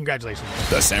next? Congratulations.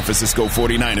 The San Francisco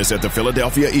 49ers at the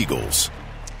Philadelphia Eagles.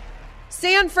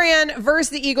 San Fran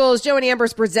versus the Eagles. Joe and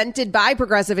Amber's presented by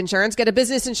Progressive Insurance. Get a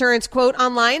business insurance quote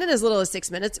online in as little as 6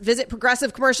 minutes. Visit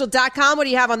progressivecommercial.com. What do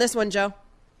you have on this one, Joe?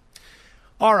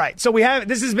 All right, so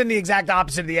this has been the exact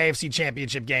opposite of the AFC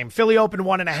Championship game. Philly opened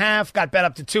 1.5, got bet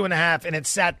up to 2.5, and it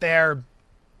sat there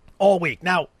all week.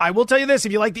 Now, I will tell you this,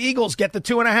 if you like the Eagles, get the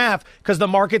 2.5, because the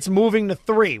market's moving to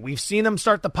 3. We've seen them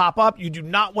start to pop up. You do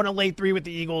not want to lay 3 with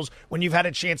the Eagles when you've had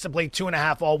a chance to play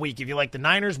 2.5 all week. If you like the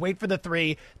Niners, wait for the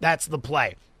 3. That's the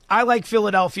play. I like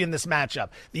Philadelphia in this matchup.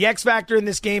 The X factor in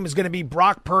this game is going to be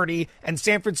Brock Purdy and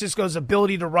San Francisco's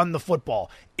ability to run the football.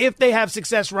 If they have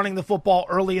success running the football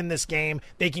early in this game,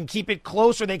 they can keep it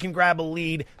close or they can grab a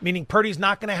lead, meaning Purdy's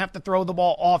not going to have to throw the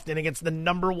ball often against the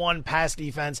number 1 pass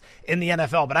defense in the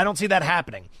NFL. But I don't see that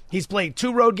happening. He's played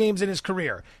 2 road games in his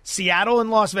career, Seattle and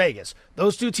Las Vegas.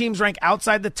 Those 2 teams rank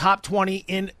outside the top 20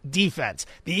 in defense.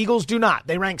 The Eagles do not.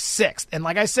 They rank 6th. And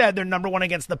like I said, they're number 1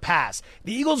 against the pass.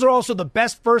 The Eagles are also the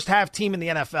best first first half team in the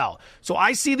NFL. So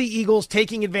I see the Eagles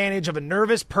taking advantage of a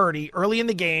nervous Purdy early in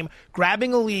the game,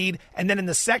 grabbing a lead, and then in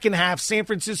the second half, San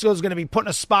Francisco is going to be put in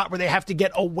a spot where they have to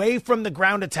get away from the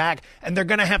ground attack, and they're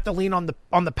going to have to lean on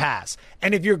the pass.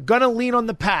 And if you're going to lean on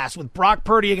the pass with Brock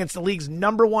Purdy against the league's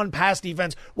number one pass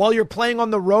defense while you're playing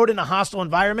on the road in a hostile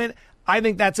environment, I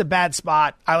think that's a bad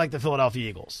spot. I like the Philadelphia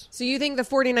Eagles. So you think the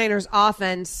 49ers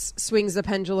offense swings the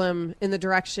pendulum in the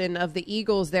direction of the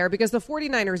Eagles there, because the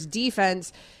 49ers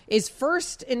defense is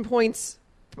first in points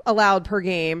allowed per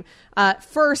game,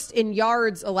 first in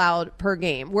yards allowed per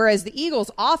game, whereas the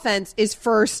Eagles offense is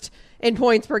first in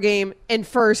points per game and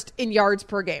first in yards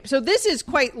per game. So this is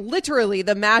quite literally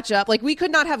the matchup. Like, we could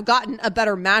not have gotten a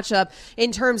better matchup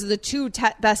in terms of the two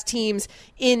best teams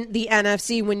in the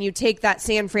NFC when you take that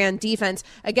San Fran defense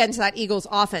against that Eagles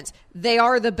offense. They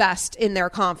are the best in their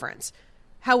conference.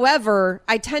 However,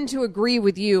 I tend to agree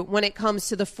with you when it comes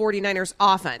to the 49ers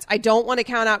offense. I don't want to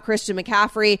count out Christian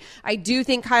McCaffrey. I do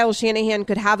think Kyle Shanahan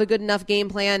could have a good enough game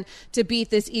plan to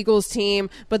beat this Eagles team,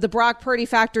 but the Brock Purdy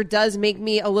factor does make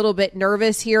me a little bit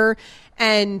nervous here.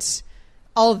 And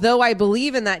although I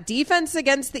believe in that defense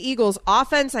against the Eagles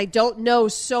offense, I don't know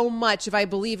so much if I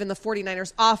believe in the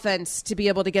 49ers offense to be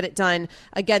able to get it done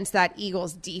against that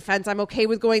Eagles defense. I'm okay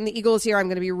with going the Eagles here. I'm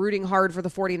going to be rooting hard for the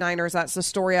 49ers. That's the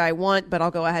story I want, but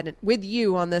I'll go ahead with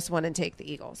you on this one and take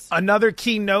the Eagles. Another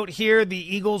key note here, the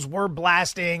Eagles were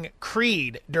blasting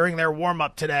Creed during their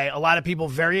warm-up today. A lot of people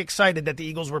very excited that the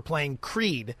Eagles were playing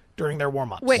Creed during their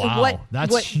warm-ups. Wait, wow,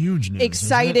 that's huge news.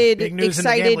 Excited the because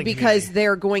community.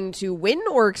 They're going to win,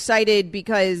 or excited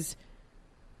because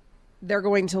they're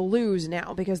going to lose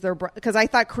now because I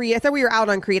thought we were out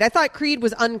on Creed. I thought Creed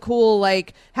was uncool,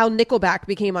 like how Nickelback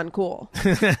became uncool.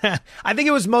 I think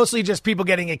it was mostly just people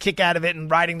getting a kick out of it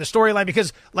and riding the storyline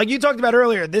because, like you talked about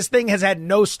earlier, this thing has had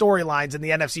no storylines in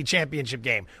the NFC Championship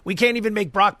game. We can't even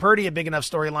make Brock Purdy a big enough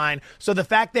storyline. So the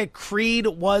fact that Creed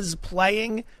was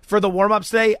playing for the warm-ups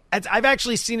today, I've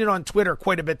actually seen it on Twitter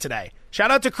quite a bit today.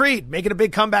 Shout out to Creed, making a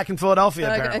big comeback in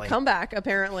Philadelphia, apparently. A comeback,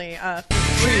 apparently.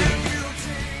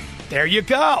 There you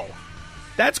go.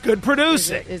 That's good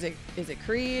producing. Is it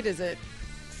Creed? Is it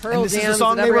Pearl Jam? Is it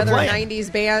every other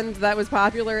 90s band that was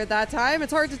popular at that time?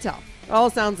 It's hard to tell. It all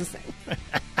sounds the same.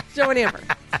 Joe and Amber,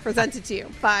 presented to you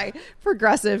by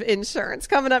Progressive Insurance.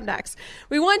 Coming up next,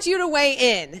 we want you to weigh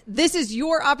in. This is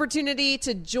your opportunity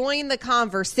to join the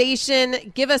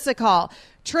conversation. Give us a call.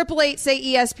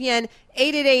 888-SAY-ESPN,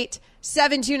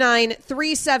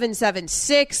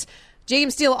 888-729-3776.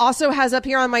 James Steele also has up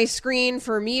here on my screen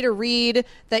for me to read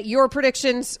that your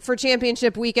predictions for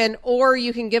championship weekend, or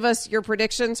you can give us your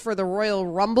predictions for the Royal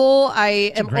Rumble.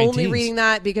 I am only reading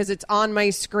that because it's on my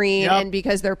screen and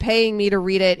because they're paying me to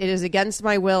read it. It is against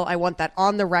my will. I want that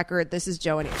on the record. This is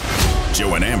Joe and Amber.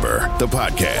 Joe and Amber, the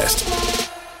podcast.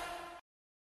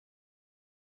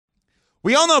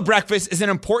 We all know breakfast is an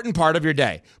important part of your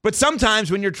day, but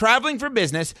sometimes when you're traveling for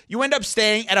business, you end up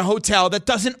staying at a hotel that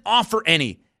doesn't offer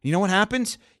any. You know what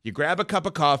happens? You grab a cup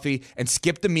of coffee and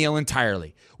skip the meal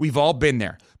entirely. We've all been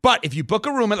there. But if you book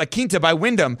a room at La Quinta by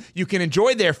Wyndham, you can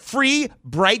enjoy their free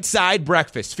Bright Side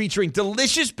breakfast featuring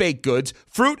delicious baked goods,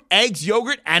 fruit, eggs,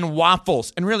 yogurt, and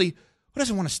waffles. And really, who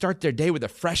doesn't want to start their day with a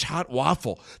fresh, hot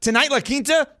waffle? Tonight, La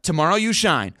Quinta, tomorrow you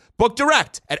shine. Book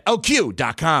direct at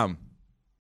lq.com.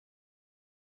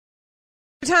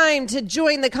 Time to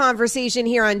join the conversation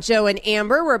here on Joe and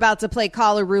Amber. We're about to play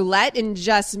Caller Roulette in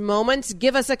just moments.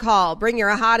 Give us a call. Bring your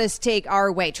hottest take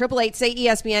our way.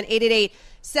 888-SAY-ESPN,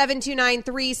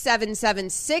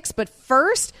 888-729-3776. But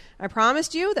first, I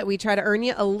promised you that we try to earn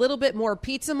you a little bit more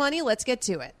pizza money. Let's get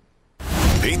to it.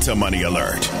 Pizza money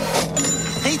alert.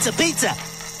 Pizza, pizza.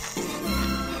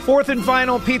 Fourth and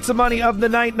final pizza money of the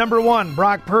night. Number 1,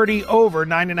 Brock Purdy over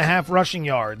 9.5 rushing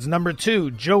yards. Number 2,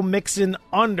 Joe Mixon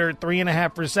under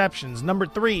 3.5 receptions. Number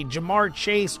 3, Jamar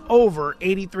Chase over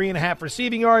 83.5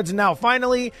 receiving yards. And now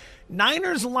finally,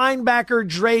 Niners linebacker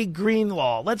Dre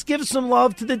Greenlaw. Let's give some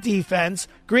love to the defense.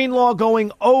 Greenlaw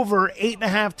going over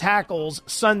 8.5 tackles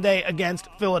Sunday against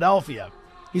Philadelphia.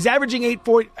 He's averaging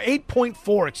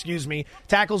 8.4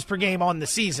 tackles per game on the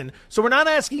season, so we're not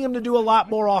asking him to do a lot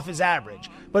more off his average.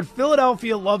 But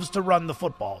Philadelphia loves to run the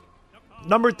football.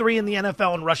 Number 3 in the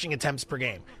NFL in rushing attempts per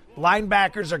game.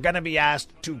 Linebackers are going to be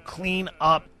asked to clean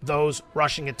up those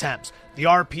rushing attempts. The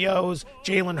RPOs,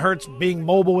 Jalen Hurts being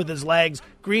mobile with his legs.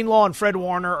 Greenlaw and Fred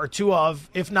Warner are two of,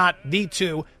 if not the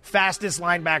two, fastest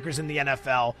linebackers in the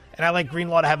NFL. And I like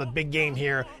Greenlaw to have a big game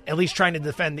here, at least trying to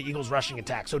defend the Eagles' rushing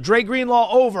attack. So Dre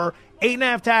Greenlaw over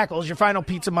 8.5 tackles, your final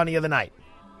pizza money of the night.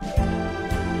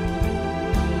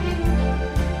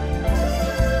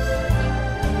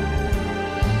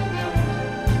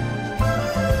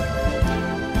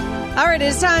 All right,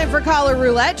 it's time for Caller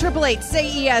Roulette.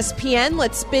 888-SAY-ESPN.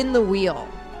 Let's spin the wheel.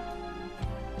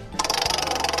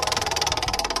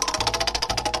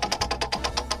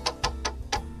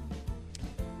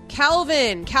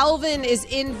 Calvin is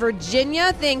in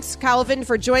Virginia. Thanks, Calvin,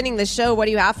 for joining the show. What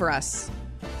do you have for us?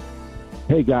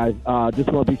 Hey, guys. Just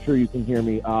want to be sure you can hear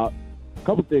me. A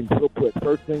couple things real quick.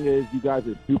 First thing is you guys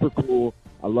are super cool.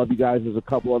 I love you guys as a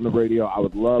couple on the radio. I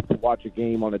would love to watch a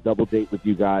game on a double date with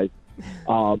you guys.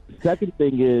 Second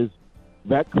thing is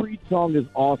that Creed song is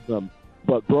awesome,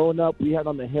 but growing up, we had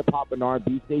on the hip-hop and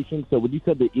R&B station, so when you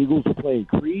said the Eagles were playing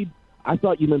Creed, I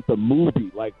thought you meant the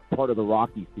movie, like part of the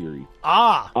Rocky series.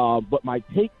 But my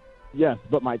take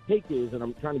is, and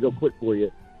I'm trying to go quick for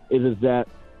you, is that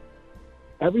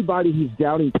everybody who's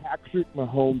doubting Patrick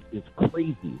Mahomes is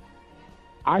crazy.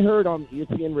 I heard on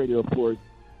ESPN radio reports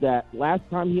that last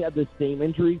time he had this same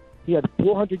injury, he had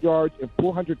 400 yards and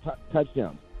 400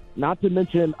 touchdowns. Not to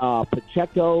mention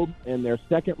Pacheco and their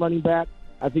second running back.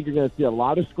 I think you're going to see a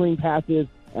lot of screen passes,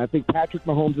 and I think Patrick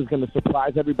Mahomes is going to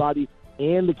surprise everybody,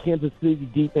 and the Kansas City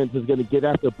defense is going to get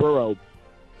after Burrow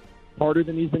harder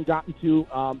than he's been gotten to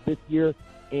this year,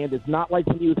 and it's not like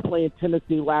when he was playing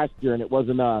Tennessee last year and it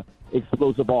wasn't an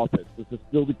explosive offense. This is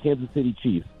still the Kansas City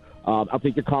Chiefs. I'll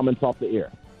take your comments off the air.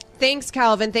 Thanks,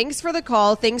 Calvin. Thanks for the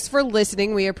call. Thanks for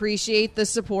listening. We appreciate the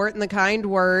support and the kind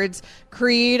words.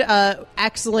 Creed,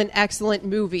 excellent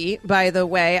movie, by the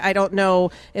way. I don't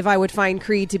know if I would find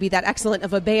Creed to be that excellent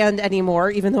of a band anymore,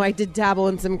 even though I did dabble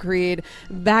in some Creed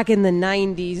back in the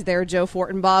 90s there, Joe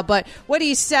Fortenbaugh. But what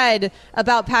he said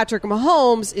about Patrick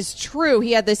Mahomes is true.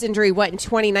 He had this injury, in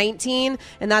 2019?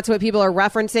 And that's what people are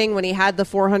referencing when he had the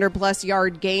 400-plus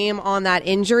yard game on that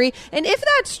injury. And if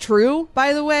that's true,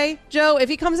 by the way, Joe, if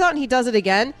he comes out and he does it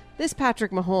again, this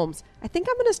Patrick Mahomes, I think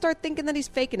I'm going to start thinking that he's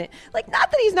faking it. Like, not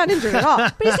that he's not injured at all,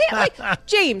 but he's like,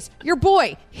 James, your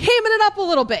boy, hamming it up a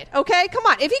little bit, okay? Come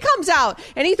on. If he comes out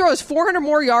and he throws 400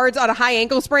 more yards on a high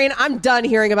ankle sprain, I'm done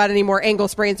hearing about any more ankle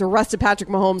sprains the rest of Patrick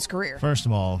Mahomes' career. First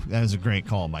of all, that was a great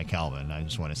call by Calvin. I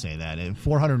just want to say that.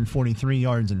 443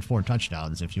 yards and 4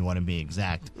 touchdowns, if you want to be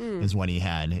exact, is what he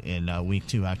had in week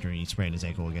 2 after he sprained his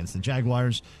ankle against the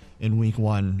Jaguars in week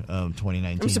 1 of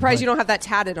 2019. I'm surprised you don't have that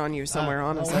tatted on you somewhere,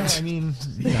 honestly. I mean,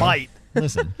 bite.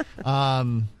 Listen,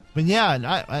 but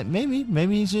yeah, maybe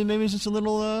it's just a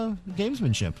little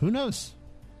gamesmanship. Who knows?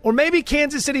 Or maybe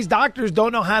Kansas City's doctors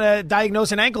don't know how to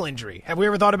diagnose an ankle injury. Have we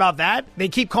ever thought about that? They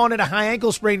keep calling it a high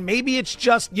ankle sprain. Maybe it's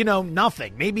just,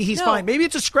 nothing. Maybe he's fine. Maybe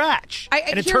it's a scratch.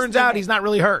 And it turns out he's not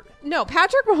really hurt. No,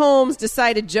 Patrick Mahomes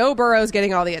decided Joe Burrow's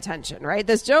getting all the attention, right?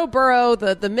 This Joe Burrow,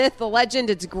 the myth, the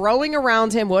legend, it's growing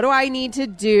around him. What do I need to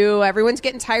do? Everyone's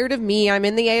getting tired of me. I'm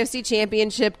in the AFC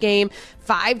Championship game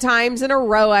 5 times in a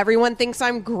row. Everyone thinks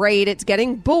I'm great. It's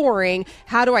getting boring.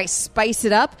 How do I spice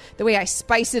it up? The way I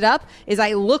spice it up is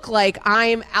I look like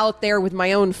I'm out there with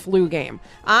my own flu game.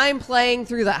 I'm playing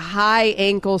through the high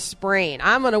ankle sprain.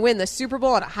 I'm going to win the Super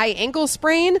Bowl on a high ankle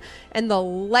sprain, and the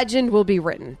legend will be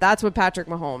written. That's what Patrick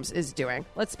Mahomes is doing.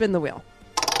 Let's spin the wheel.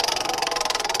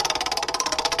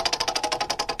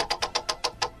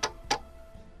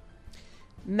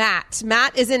 Matt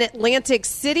is in Atlantic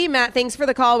City. Matt, thanks for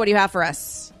the call. What do you have for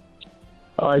us?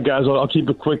 All right, guys. Well, I'll keep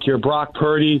it quick here. Brock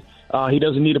Purdy. He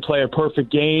doesn't need to play a perfect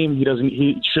game. He doesn't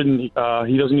need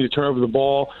to turn over the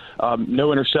ball. No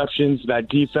interceptions. That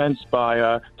defense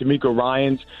by D'Amico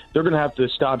Ryans. They're going to have to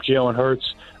stop Jalen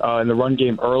Hurts in the run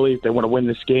game early if they want to win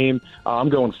this game. I'm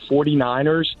going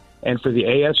 49ers. And for the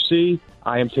AFC,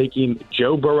 I am taking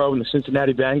Joe Burrow and the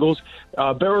Cincinnati Bengals.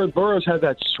 Burrow's had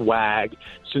that swag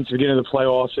since the beginning of the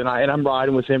playoffs, and I'm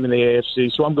riding with him in the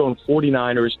AFC. So I'm going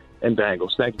 49ers and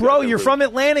Bengals. Thank you. Bro, you're from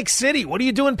Atlantic City. What are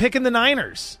you doing picking the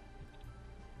Niners?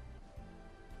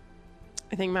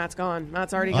 I think Matt's gone.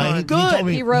 Matt's already gone. Good.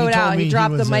 He wrote out. He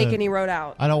dropped the mic and he wrote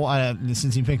out. I don't want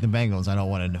since he picked the Bengals, I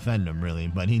don't want to defend him really,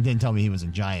 but he did tell me he was a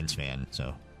Giants fan,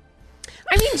 so.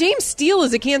 I mean, James Steele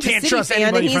is a Kansas City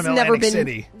fan, and he's never been.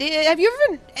 City. Have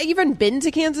you even been to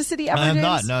Kansas City ever? I have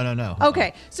James? not. No.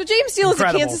 Okay, so James Steele is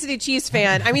a Kansas City Chiefs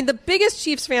fan. I mean, the biggest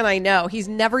Chiefs fan I know. He's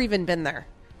never even been there.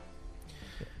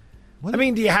 I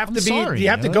mean, do you have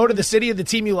to go to the city of the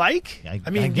team you like? I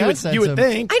mean, you would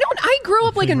think. I grew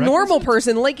up like a normal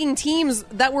person, liking teams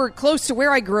that were close to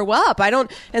where I grew up. And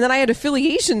then I had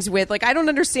affiliations with. Like, I don't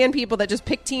understand people that just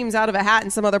pick teams out of a hat in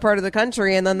some other part of the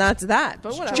country, and then that's that.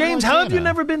 But whatever. James, how have you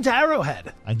never been to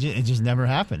Arrowhead? It just never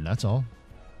happened. That's all.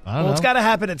 Well, it's got to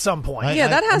happen at some point.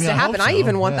 That has to happen. I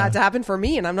even want that to happen for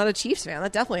me, and I'm not a Chiefs fan.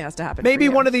 That definitely has to happen. Maybe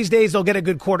one of these days they'll get a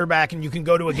good quarterback, and you can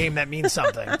go to a game that means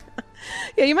something.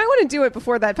 Yeah, you might want to do it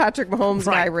before that Patrick Mahomes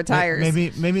guy retires.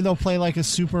 Maybe they'll play like a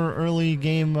super early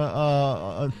game,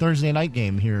 a Thursday night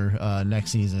game here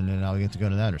next season, and I'll get to go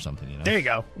to that or something. There you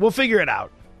go. We'll figure it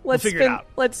out. Let's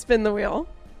spin the wheel.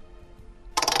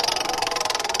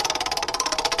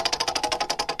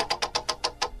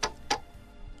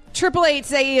 Triple-8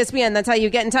 say ESPN. That's how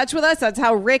you get in touch with us. That's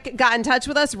how Rick got in touch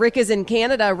with us. Rick is in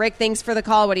Canada. Rick, thanks for the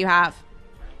call. What do you have?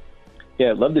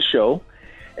 Yeah, love the show.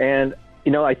 And,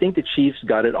 I think the Chiefs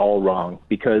got it all wrong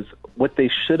because what they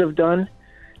should have done,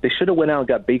 they should have went out and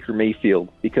got Baker Mayfield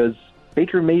because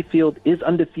Baker Mayfield is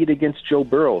undefeated against Joe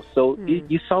Burrow. So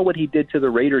you saw what he did to the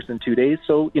Raiders in 2 days.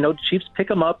 So, the Chiefs pick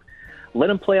him up,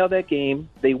 let him play out that game.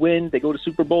 They win. They go to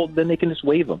Super Bowl. Then they can just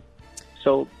waive him.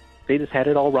 So they just had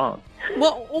it all wrong.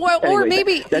 Well, or anyway,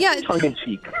 maybe that's tongue in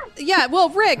cheek. Yeah, well,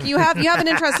 Rick, you have an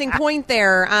interesting point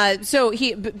there. So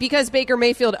because Baker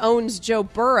Mayfield owns Joe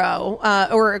Burrow,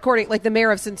 or according like the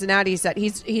mayor of Cincinnati said,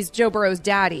 he's Joe Burrow's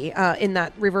daddy in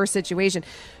that reverse situation.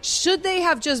 Should they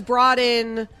have just brought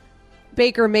in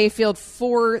Baker Mayfield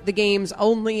for the games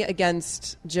only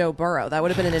against Joe Burrow? That would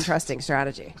have been an interesting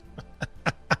strategy.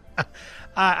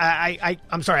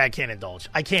 I'm sorry, I can't indulge.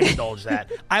 I can't indulge that.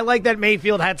 I like that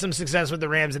Mayfield had some success with the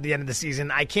Rams at the end of the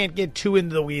season. I can't get too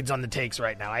into the weeds on the takes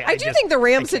right now. I do think the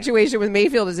Rams situation with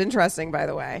Mayfield is interesting, by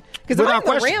the way. Because if I'm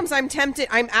the Rams, I'm tempted.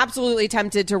 I'm absolutely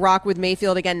tempted to rock with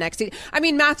Mayfield again next season. I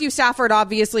mean, Matthew Stafford,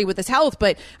 obviously, with his health,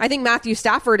 but I think Matthew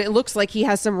Stafford, it looks like he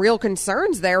has some real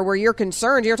concerns there where you're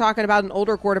concerned. You're talking about an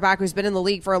older quarterback who's been in the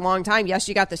league for a long time. Yes,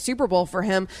 you got the Super Bowl for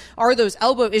him. Are those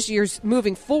elbow issues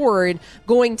moving forward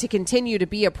going to continue to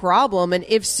be a problem? And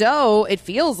if so, it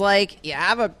feels like you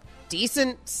have a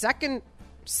decent second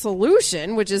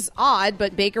solution, which is odd.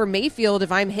 But Baker Mayfield,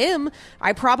 if I'm him,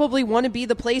 I probably want to be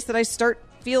the place that I start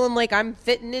feeling like I'm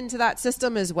fitting into that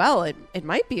system as well. It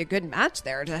might be a good match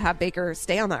there to have Baker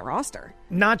stay on that roster.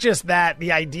 Not just that,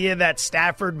 the idea that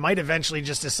Stafford might eventually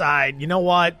just decide, you know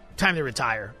what, time to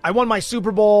retire. I won my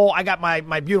Super Bowl. I got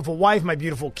my beautiful wife, my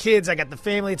beautiful kids. I got the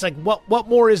family. It's like, what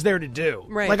more is there to do?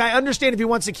 Right. Like, I understand if he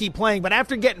wants to keep playing, but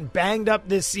after getting banged up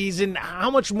this season, how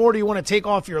much more do you want to take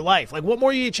off your life? Like, what more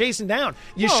are you chasing down?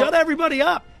 You shut everybody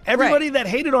up. Everybody that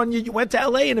hated on you, you went to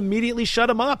L.A. and immediately shut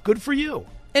them up. Good for you.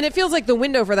 And it feels like the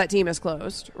window for that team is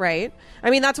closed, right? I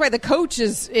mean, that's why the coach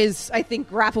is I think,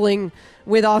 grappling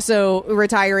with also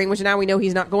retiring, which now we know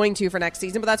he's not going to for next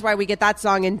season. But that's why we get that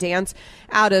song and dance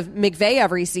out of McVay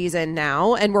every season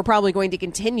now. And we're probably going to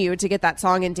continue to get that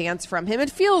song and dance from him. It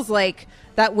feels like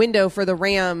that window for the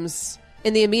Rams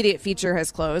in the immediate future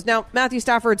has closed. Now, Matthew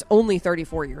Stafford's only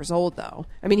 34 years old, though.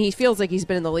 I mean, he feels like he's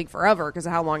been in the league forever because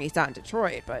of how long he's out in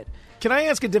Detroit, but... Can I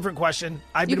ask a different question?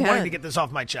 I've been wanting to get this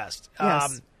off my chest.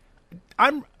 Yes.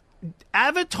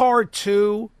 Avatar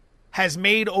 2 has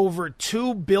made over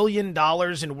 $2 billion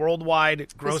in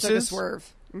worldwide grosses.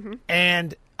 Swerve. Mm-hmm.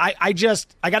 And I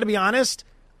got to be honest,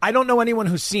 I don't know anyone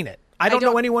who's seen it. I don't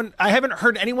know anyone. I haven't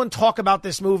heard anyone talk about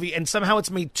this movie, and somehow it's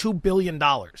made $2 billion.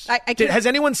 Has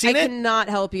anyone seen it? I cannot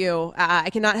help you. I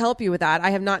cannot help you with that.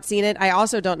 I have not seen it. I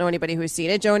also don't know anybody who's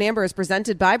seen it. Joe and Amber is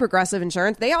presented by Progressive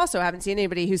Insurance. They also haven't seen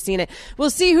anybody who's seen it.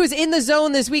 We'll see who's in the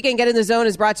zone this weekend. Get in the Zone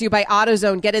is brought to you by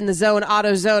AutoZone. Get in the zone,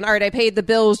 AutoZone. All right, I paid the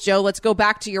bills, Joe. Let's go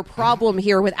back to your problem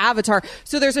here with Avatar.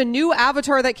 So there's a new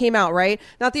Avatar that came out, right?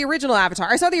 Not the original Avatar.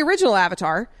 I saw the original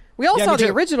Avatar. We all saw the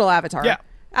original Avatar. Yeah.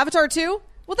 Avatar 2?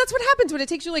 Well, that's what happens when it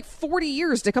takes you like 40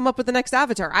 years to come up with the next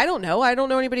Avatar. I don't know. I don't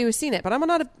know anybody who's seen it, but I'm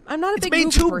not a big movie person. It's made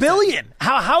 $2 billion.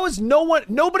 How is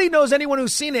nobody knows anyone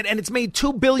who's seen it, and it's made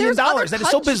 $2 billion. That is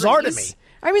so bizarre to me.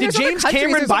 I mean, did James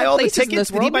Cameron buy all the tickets?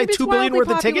 Did he buy $2 billion worth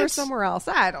of tickets? Somewhere else.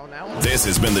 I don't know. This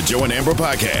has been the Joe and Amber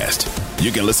Podcast.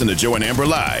 You can listen to Joe and Amber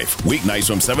live weeknights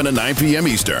from 7 to 9 p.m.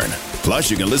 Eastern.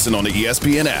 Plus, you can listen on the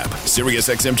ESPN app,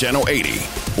 SiriusXM Channel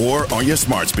 80, or on your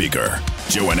smart speaker.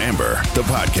 Joe and Amber, the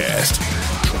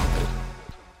podcast.